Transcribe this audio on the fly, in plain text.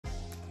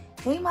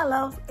Hey my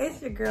loves, it's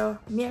your girl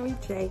Mary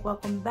J.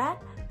 Welcome back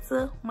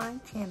to my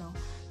channel.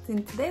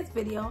 In today's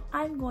video,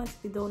 I'm going to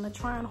be doing a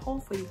try on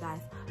haul for you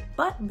guys.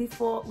 But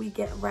before we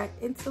get right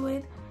into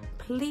it,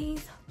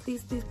 please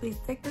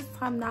take this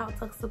time now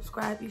to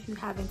subscribe if you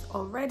haven't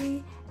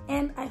already.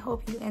 And I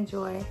hope you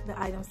enjoy the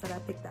items that I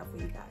picked up for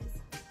you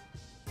guys.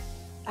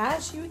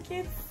 As you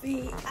can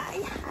see,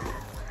 I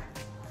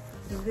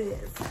have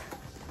this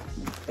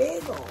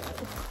big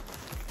old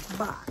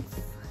box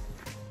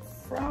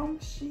from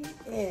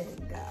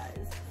Shein,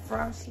 guys.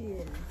 From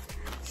Shein.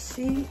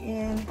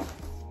 Shein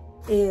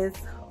is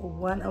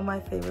one of my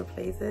favorite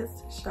places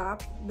to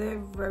shop. They're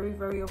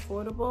very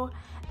affordable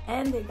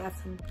and they got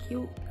some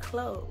cute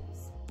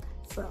clothes.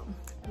 So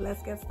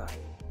let's get started.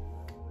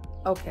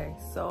 Okay,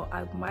 so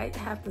I might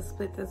have to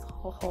split this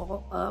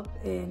haul up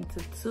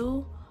into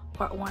two,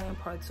 part 1 and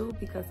part 2,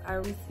 because I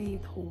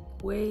received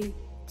way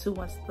too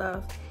much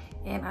stuff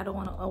and I don't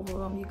want to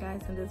overwhelm you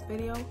guys in this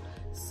video.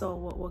 So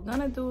what we're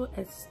gonna do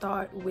is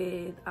start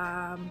with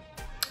I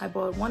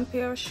bought one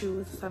pair of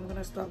shoes, so I'm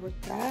gonna start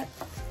with that.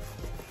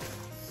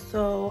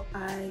 So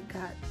I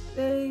got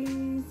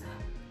these,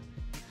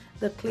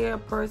 the clear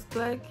purse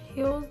leg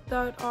heels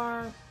that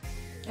are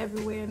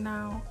everywhere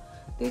now.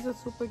 These are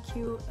super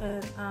cute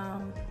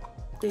and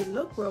they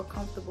look real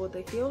comfortable.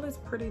 The heel is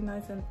pretty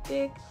nice and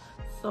thick,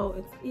 so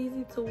it's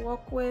easy to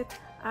walk with.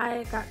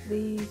 I got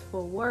these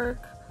for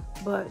work,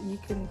 but you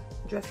can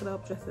dress it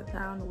up, dress it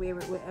down, wear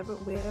it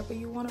wherever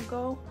you want to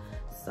go.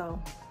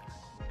 So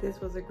this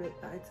was a great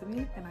buy to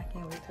me and I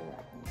can't wait to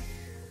rock these.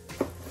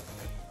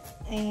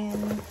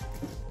 And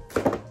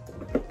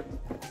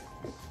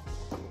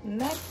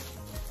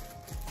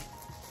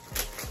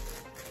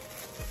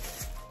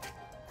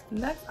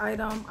next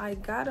item, I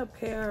got a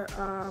pair,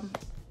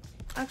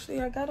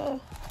 actually I got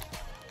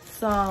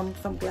some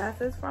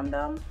glasses from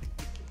them.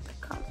 It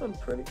comes from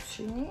pretty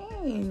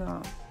Shein.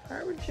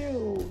 Heard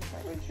you.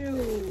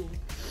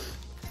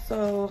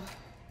 So,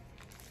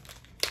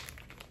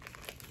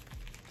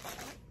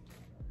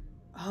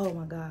 oh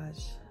my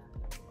gosh,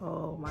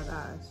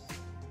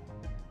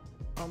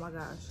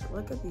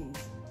 look at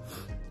these.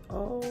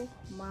 Oh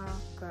my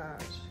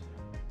gosh,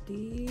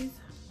 these,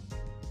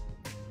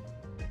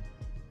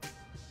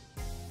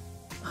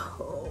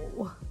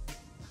 oh,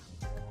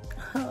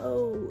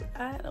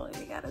 I don't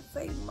even gotta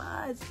say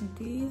much.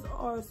 These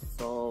are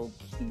so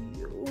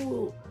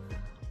cute.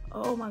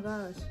 Oh my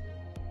gosh.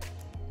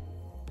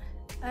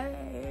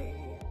 Hey.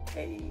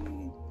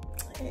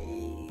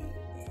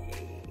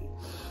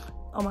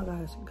 Oh my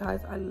gosh,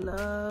 guys, I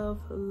love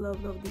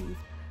these.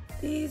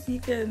 These you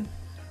can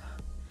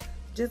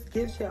just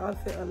gives your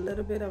outfit a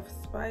little bit of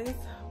spice.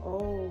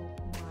 Oh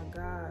my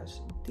gosh,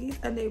 these,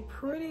 and they're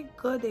pretty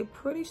good. They're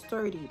pretty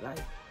sturdy.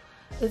 Like,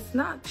 it's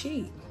not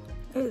cheap.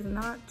 It is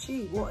not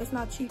cheap. Well, it's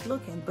not cheap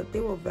looking, but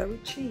they were very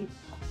cheap.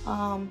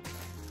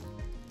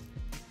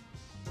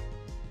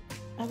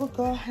 I will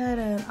go ahead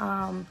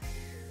and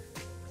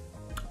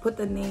put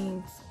the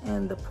names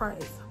and the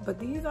price, but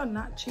these are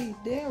not cheap.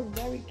 They're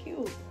very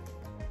cute.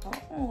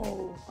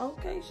 Oh,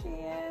 okay,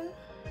 Shein.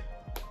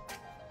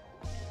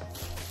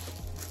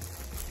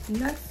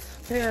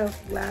 Next pair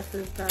of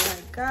glasses that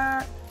I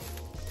got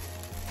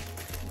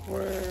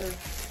were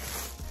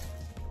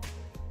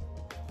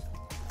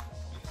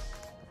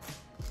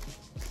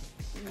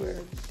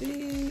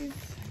these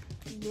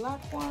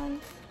black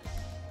ones.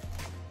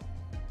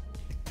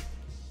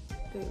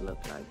 They look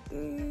like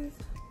these.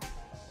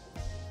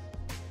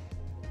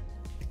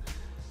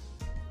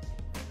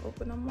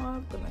 Open them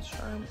up, gonna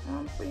try them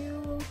on for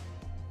you.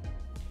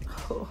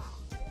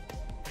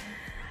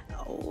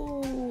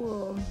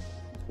 Oh,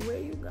 where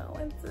you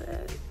going,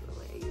 sis?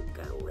 Where you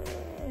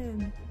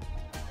going?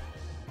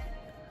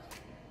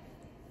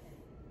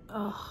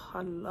 Oh,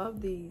 I love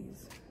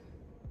these.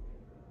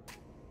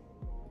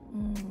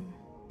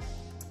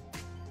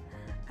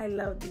 I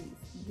love these.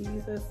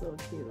 These are so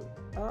cute.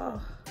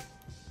 Oh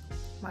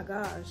my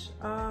gosh.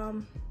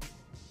 Oh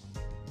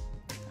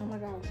my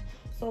gosh.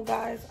 So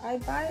guys, I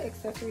buy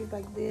accessories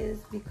like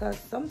this because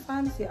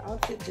sometimes your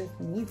outfit just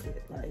needs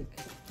it. Like,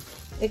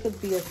 it could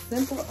be a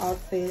simple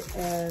outfit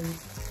and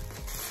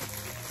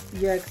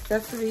your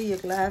accessory, your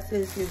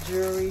glasses, your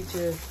jewelry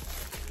just,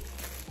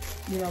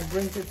 you know,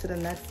 brings it to the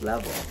next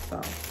level. So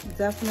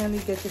definitely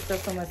get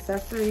yourself some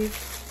accessories.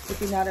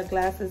 If you're not a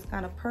glasses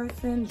kind of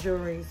person,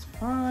 jewelry is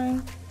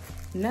fine.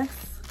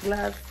 Next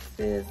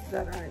glasses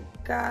that I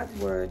got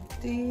were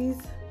these.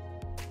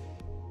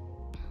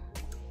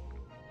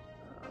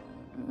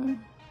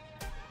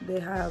 They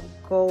have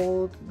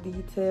gold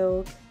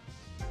detailed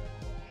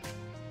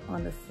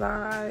on the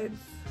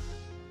sides.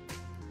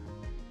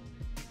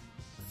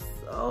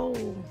 So,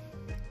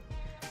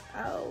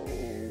 oh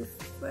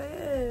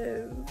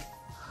sis,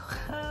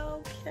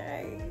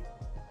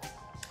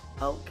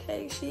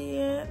 okay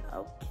Shein,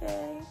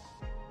 okay.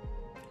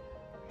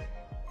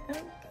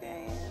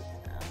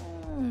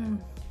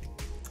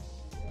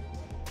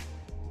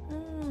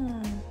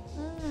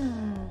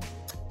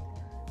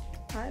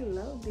 I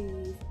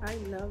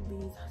love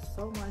these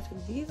so much.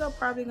 These are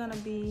probably gonna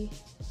be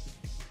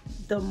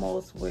the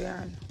most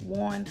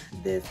worn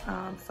this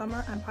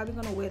summer. I'm probably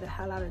gonna wear the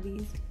hell out of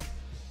these,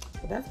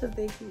 but that's because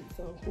they're cute,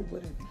 so who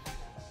wouldn't?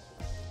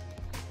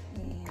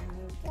 And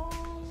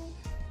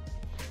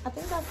I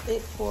think that's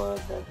it for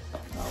the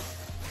no.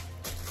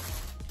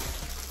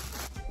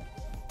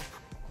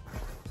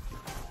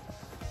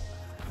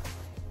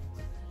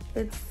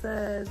 It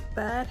says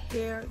bad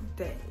hair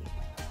day.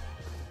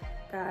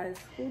 Guys,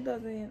 who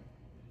doesn't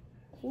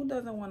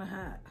want a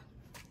hat?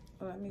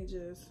 Let me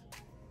just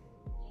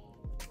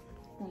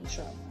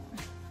try one.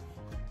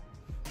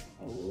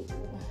 Oh,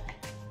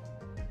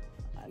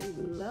 I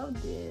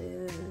love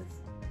this.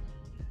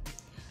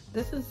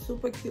 This is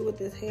super cute with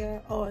this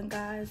hair. Oh, and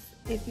guys,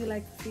 if you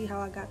like to see how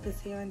I got this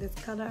hair in this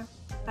color,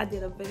 I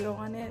did a video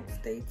on it.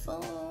 Stay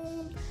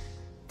tuned.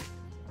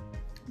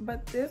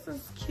 But this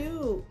is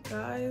cute,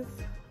 guys.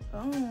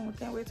 Oh, I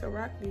can't wait to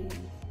rock these.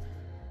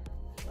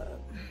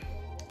 But,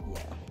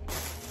 yeah.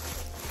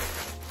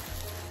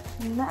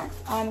 Next,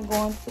 I'm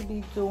going to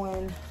be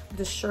doing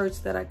the shirts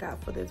that I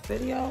got for this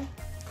video.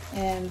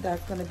 And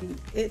that's going to be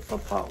it for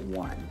part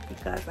 1.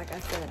 Because, like I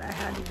said, I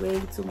had way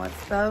too much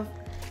stuff.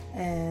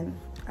 And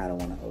I don't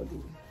want to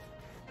OD.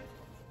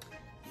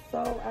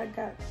 So, I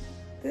got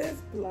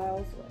this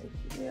blouse right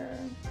here.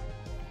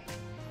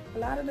 A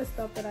lot of the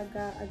stuff that I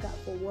got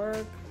for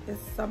work.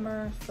 It's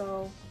summer,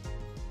 so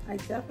I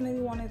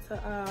definitely wanted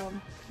to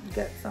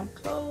get some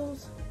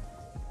clothes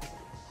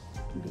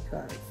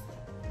because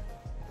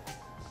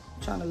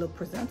I'm trying to look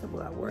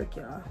presentable at work,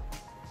 y'all.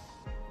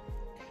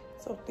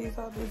 So these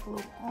are these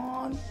look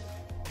on.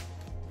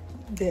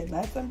 They're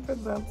nice and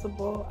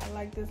presentable. I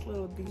like this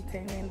little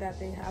detailing that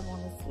they have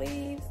on the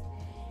sleeves,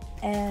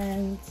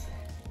 and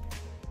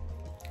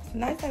it's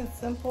nice and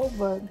simple,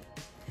 but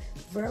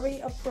very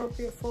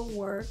appropriate for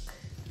work.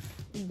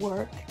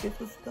 This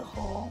is the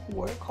haul,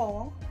 work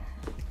haul.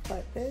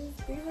 But these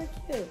are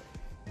cute.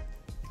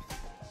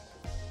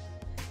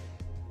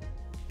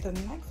 The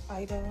next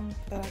item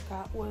that I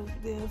got was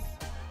this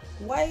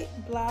white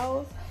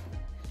blouse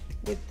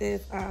with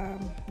this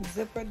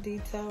zipper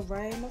detail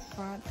right in the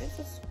front. This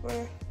is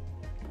super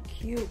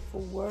cute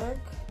for work.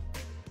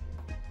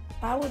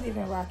 I would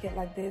even rock it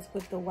like this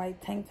with the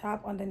white tank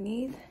top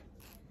underneath.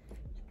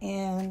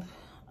 And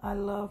I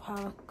love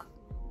how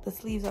the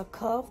sleeves are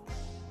cuffed.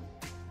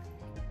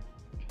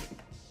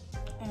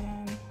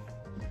 And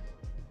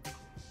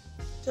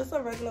just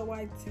a regular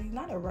white tee,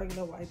 not a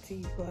regular white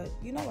tee, but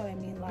you know what I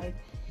mean. Like,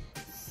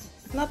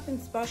 it's nothing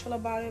special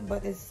about it,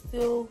 but it's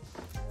still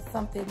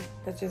something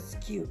that's just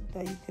cute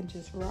that you can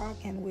just rock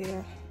and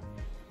wear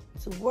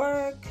to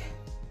work.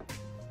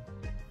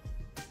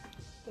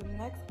 The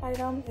next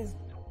item is,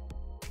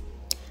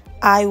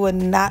 I would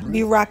not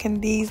be rocking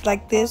these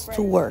like this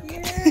to work.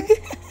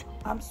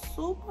 I'm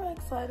super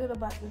excited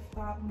about this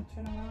top. I'm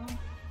gonna turn around.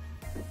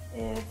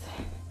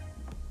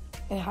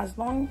 It has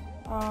long,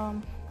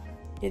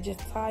 you just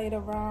tie it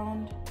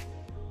around,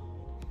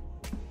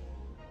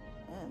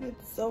 and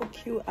it's so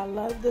cute. I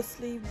love the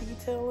sleeve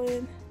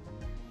detailing.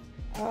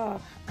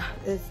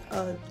 It's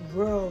a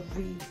real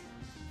V.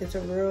 It's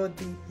a real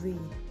deep V.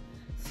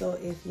 So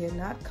if you're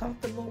not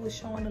comfortable with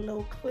showing a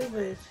little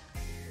cleavage,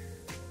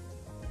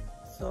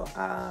 so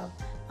I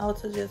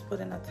also just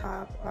put in a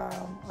top,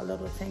 a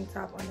little tank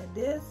top under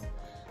this.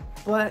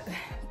 But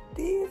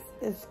this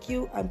is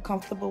cute. I'm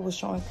comfortable with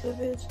showing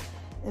cleavage.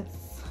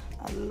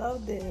 I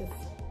love this.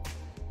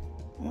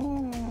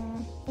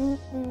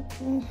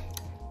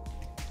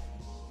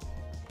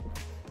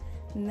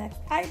 Next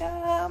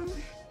item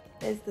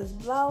is this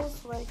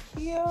blouse right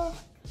here.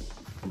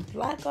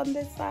 Black on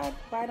this side,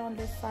 white on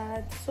this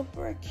side.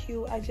 Super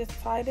cute. I just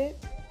tied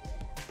it.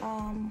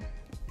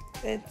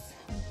 It's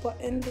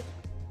buttoned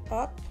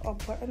up or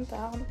buttoned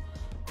down,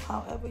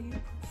 however you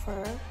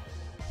prefer.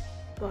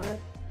 But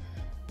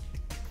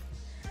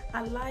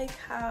I like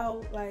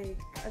how, like,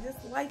 I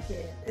just like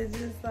it. It's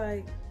just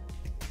like,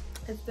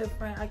 it's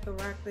different. I can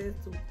rock this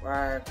to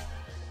work.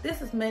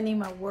 This is mainly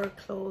my work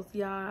clothes,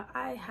 y'all.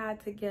 I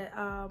had to get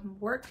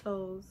work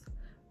clothes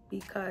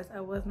because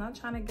I was not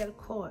trying to get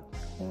caught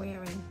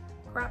wearing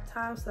crop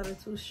tops that are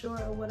too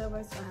short or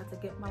whatever. So I had to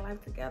get my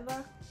life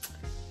together.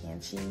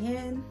 And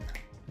Shein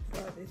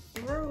brought it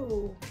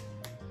through.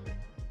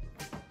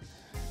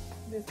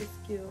 This is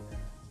cute.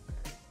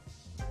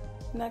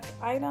 Next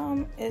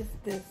item is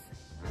this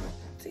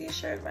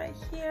t-shirt right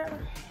here.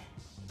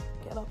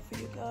 Get up for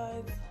you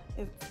guys.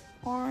 It's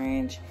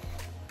orange.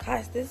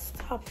 Guys, this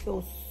top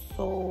feels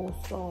so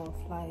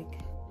soft,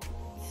 like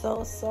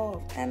so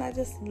soft, and I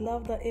just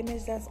love the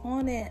image that's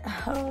on it.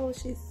 Oh,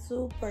 she's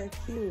super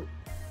cute.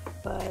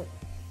 But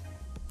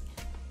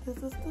this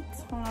is the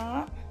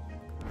top.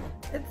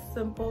 It's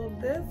simple.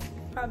 This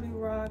probably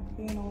rock,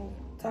 you know,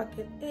 tuck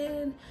it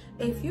in.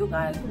 If you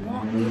guys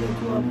want me to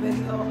do a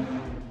video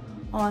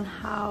on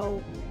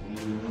how,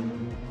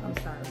 I'm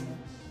sorry,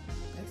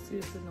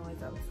 excuse the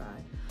noise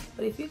outside,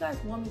 but if you guys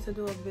want me to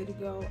do a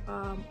video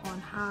on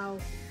how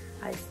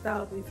I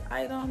style these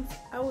items,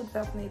 I would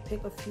definitely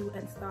pick a few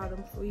and style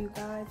them for you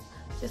guys.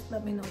 Just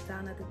let me know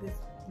down at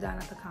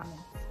the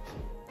comments.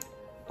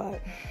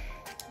 But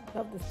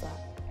Love this top.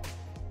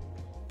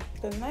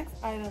 The next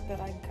item that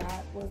I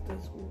got was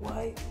this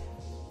white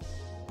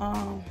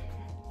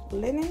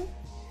linen,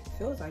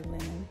 feels like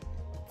linen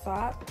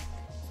top.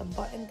 It's a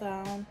button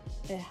down.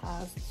 It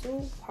has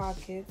 2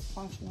 pockets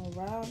functional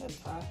around the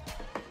top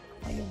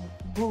and your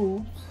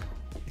boobs.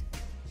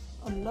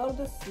 I love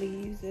the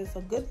sleeves. It's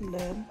a good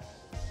linen,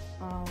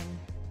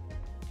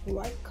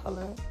 white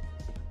color,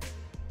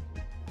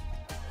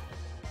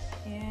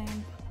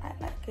 and I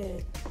like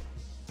it.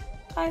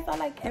 Guys, I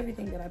like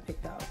everything that I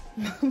picked out.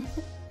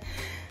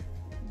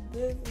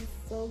 This is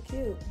so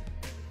cute.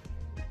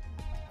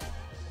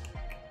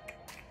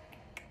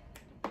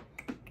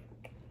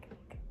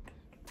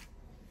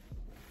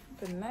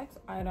 The next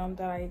item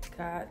that I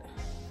got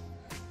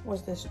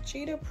was this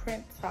cheetah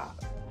print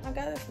top. I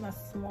got this in a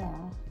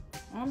small.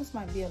 This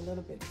might be a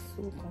little bit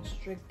too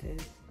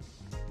constricted,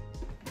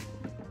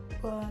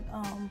 but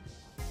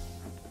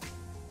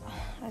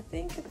I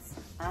think it's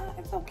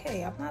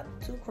okay. I'm not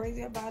too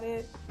crazy about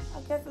it.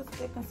 I guess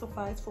it can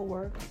suffice for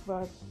work,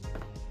 but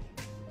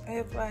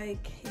if,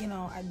 like, you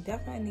know, I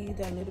definitely need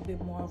a little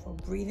bit more of a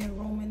breathing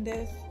room in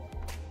this.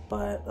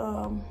 But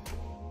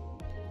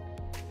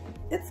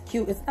it's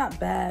cute. It's not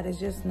bad. It's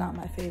just not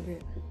my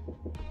favorite.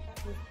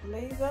 This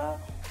blazer,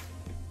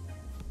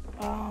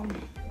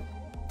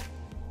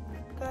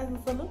 guys,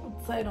 it's a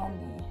little tight on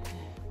me.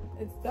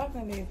 It's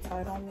definitely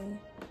tight on me.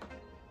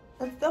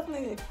 It's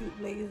definitely a cute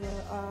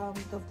blazer.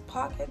 The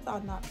pockets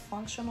are not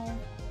functional,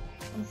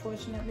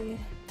 unfortunately,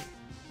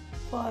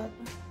 but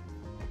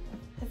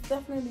it's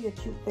definitely a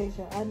cute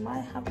blazer. I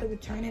might have to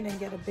return it and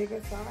get a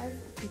bigger size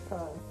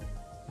because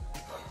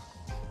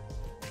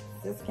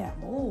this can't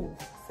move.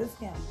 This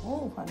can't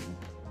move, honey.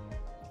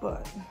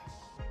 But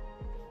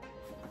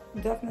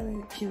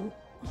definitely a cute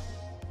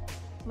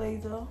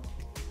blazer.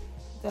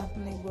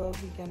 Definitely will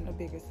be getting a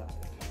bigger size.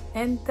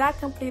 And that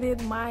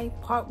completed my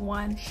part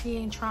 1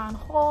 Shein try on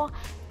haul.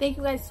 Thank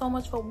you guys so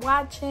much for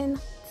watching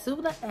to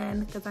the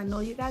end, because I know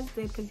you guys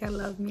did, because y'all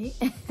love me.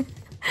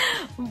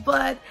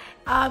 But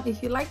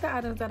if you like the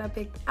items that I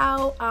picked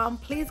out,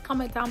 please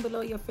comment down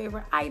below your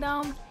favorite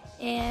item.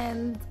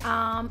 And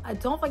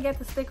don't forget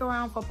to stick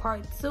around for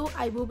part 2.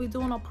 I will be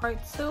doing a part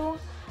 2.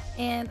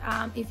 And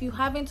if you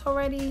haven't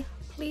already,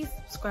 please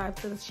subscribe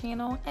to the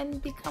channel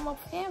and become a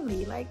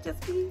family. Like,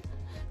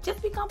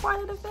 just become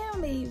part of the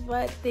family.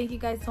 But thank you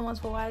guys so much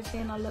for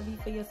watching. I love you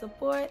for your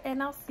support,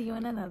 and I'll see you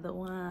in another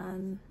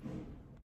one.